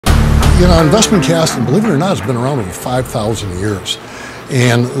You know, investment casting, believe it or not, has been around over 5,000 years.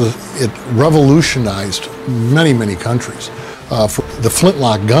 And it revolutionized many, many countries. For the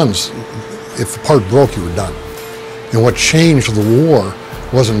flintlock guns, if the part broke, you were done. And what changed the war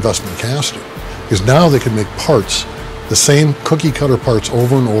was investment casting. Because now they could make parts, the same cookie cutter parts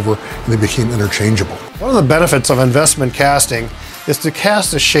over and over, and they became interchangeable. One of the benefits of investment casting is to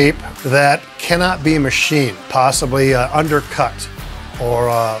cast a shape that cannot be machined, possibly undercut or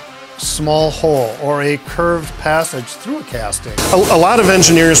a small hole or a curved passage through a casting. A lot of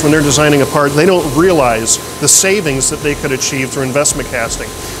engineers, when they're designing a part, they don't realize the savings that they could achieve through investment casting.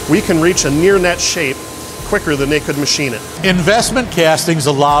 We can reach a near net shape quicker than they could machine it. Investment castings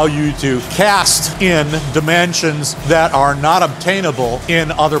allow you to cast in dimensions that are not obtainable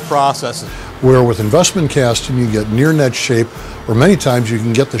in other processes. Where with investment casting, you get near net shape, or many times you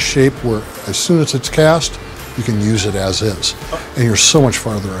can get the shape where as soon as it's cast, you can use it as is, and you're so much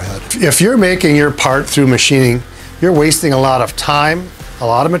farther ahead. If you're making your part through machining, you're wasting a lot of time, a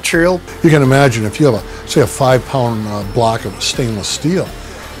lot of material. You can imagine if you have say a 5-pound block of stainless steel,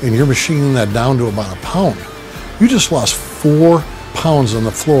 and you're machining that down to about a pound, you just lost 4 pounds on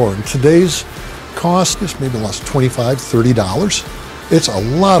the floor. And today's cost is maybe lost $25, $30. It's a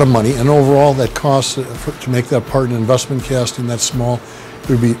lot of money, and overall that cost to make that part in investment casting that small, it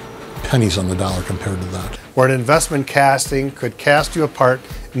would be pennies on the dollar compared to that. Where an investment casting could cast you a part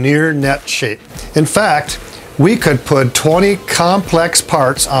near net shape. In fact, we could put 20 complex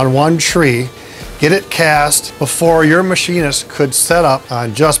parts on one tree, get it cast before your machinist could set up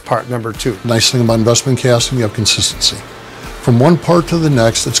on just part number 2. Nice thing about investment casting, you have consistency. From one part to the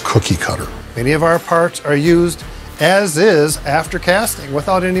next, it's cookie cutter. Many of our parts are used as is after casting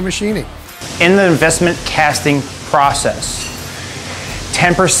without any machining. In the investment casting process,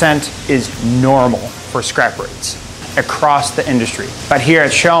 10% is normal for scrap rates across the industry. But here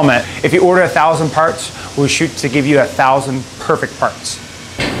at Shelmet, if you order 1,000 parts, we'll shoot to give you 1,000 perfect parts.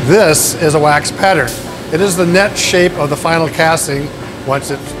 This is a wax pattern. It is the net shape of the final casting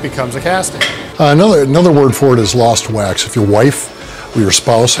once it becomes a casting. Another word for it is lost wax. If your wife or your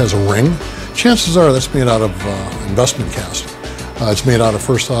spouse has a ring, chances are that's made out of investment casting. It's made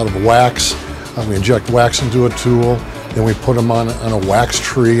first out of wax. We inject wax into a tool, then we put them on a wax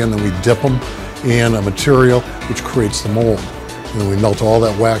tree, and then we dip them in a material which creates the mold. And we melt all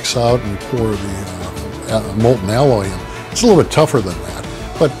that wax out and we pour the molten alloy in. It's a little bit tougher than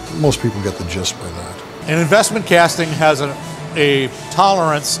that, but most people get the gist by that. And investment casting has a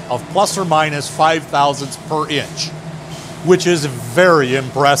tolerance of plus or minus 5 thousandths per inch, which is very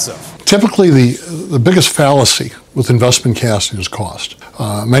impressive. Typically, the biggest fallacy with investment casting is cost.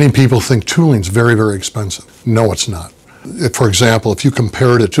 Many people think tooling is very, very expensive. No, it's not. For example, if you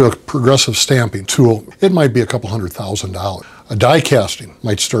compared it to a progressive stamping tool, it might be a couple $100,000. A die casting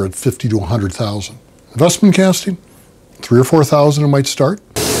might start at $50,000 to $100,000. Investment casting, $3,000 or $4,000 it might start.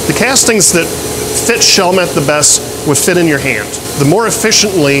 The castings that fit Shelmet the best would fit in your hand. The more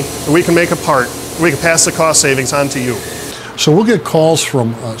efficiently we can make a part, we can pass the cost savings on to you. So we'll get calls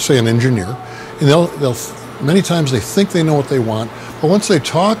from, say, an engineer, and they'll many times they think they know what they want, but once they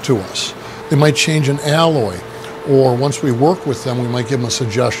talk to us, they might change an alloy, or once we work with them, we might give them a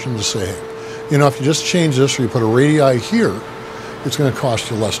suggestion to say, hey, you know, if you just change this or you put a radii here, it's going to cost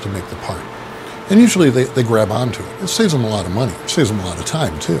you less to make the part. And usually they grab onto it. It saves them a lot of money. It saves them a lot of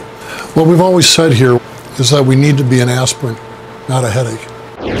time, too. What we've always said here is that we need to be an aspirin, not a headache.